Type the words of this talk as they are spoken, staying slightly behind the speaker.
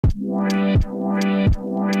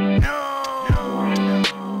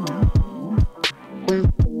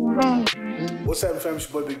What's happening, fam?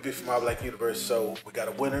 It's your boy Big Vic from My Black Universe. So we got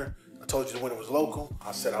a winner. I told you the winner was local.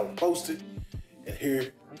 I said I would post it, and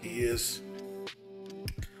here he is.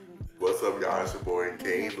 What's up, y'all? It's your boy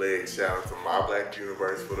King Legs. Shout out to My Black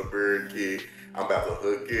Universe for the Bird Kid. I'm about to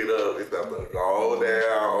hook it up. It's about to go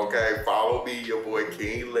down. Okay, follow me, your boy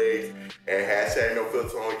King Legs, and hashtag No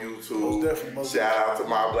Filter on YouTube. Shout out to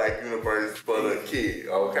My Black Universe for the kid.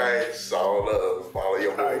 Okay, so love. Follow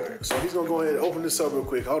your boy. All right, so he's gonna go ahead and open this up real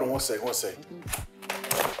quick. Hold on, one second.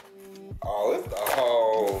 Oh, it's the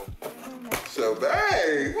whole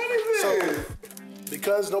shebang. What is this? So,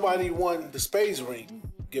 because nobody won the Spades Ring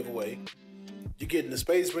giveaway, you're getting the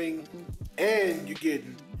Spades Ring and you're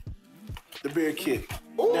getting the beer kit.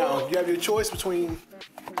 Ooh. Now, you have your choice between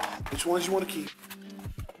which ones you want to keep.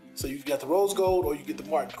 So you got the rose gold or you get the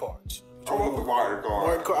Martin cards. I want the Martin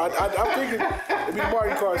card. I'm thinking it'd be the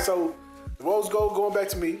Martin card. So the rose gold going back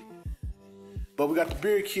to me. But we got the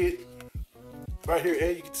beer kit right here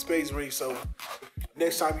and you get the Spades Ring. So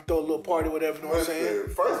next time you throw a little party or whatever, you know what I'm saying?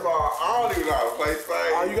 First of all, I don't even know how to play spades.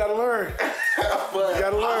 Oh, you gotta learn. But you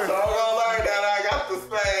gotta learn. So I'm gonna learn that I got the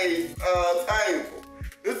spades table.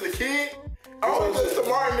 This is a kid. Oh, it's the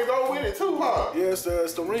Martin to go with it too, huh? Yeah,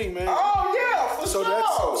 it's the ring, man. Oh yeah, for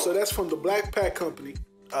sure. That's from the Black Pack Company.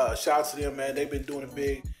 Shout out to them, man. They've been doing it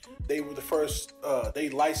big. They were the first. They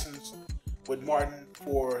licensed with Martin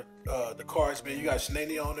for the cards, man. You got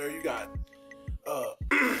Shanae on there. You got all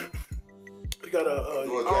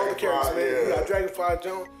the characters, man. Yeah. You got Dragonfly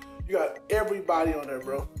Jones. You got everybody on there,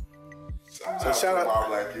 bro. Shout out to My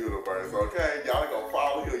Black Universe, okay? Y'all gonna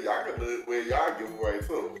follow here. Y'all can do it with y'all giveaway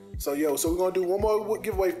too. So we're gonna do one more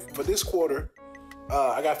giveaway for this quarter.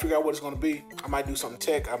 I gotta figure out what it's gonna be. I might do something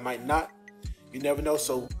tech, I might not. You never know.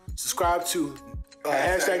 So subscribe to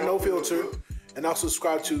hashtag No Filter, and also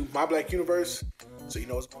subscribe to My Black Universe, so you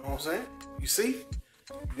know what's going on. What I'm saying, you see,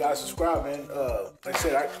 you gotta subscribe, man. Like I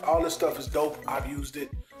said, all this stuff is dope. I've used it.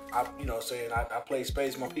 I play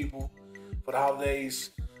spades with my people for the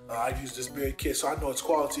holidays. I've used this beard kit, so I know it's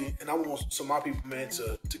quality, and I want some of my people, man,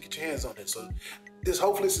 to get your hands on it. So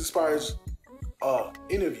hopefully this inspires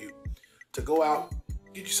any of you to go out,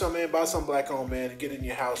 get you some, man, buy something black on, man, and get it in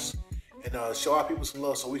your house and show our people some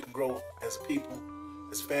love so we can grow as a people,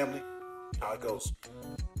 as family. How it goes.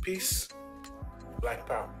 Peace, black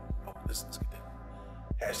power. Oh, let's get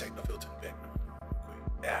that. Hashtag No Filter in the background.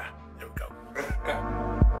 Yeah.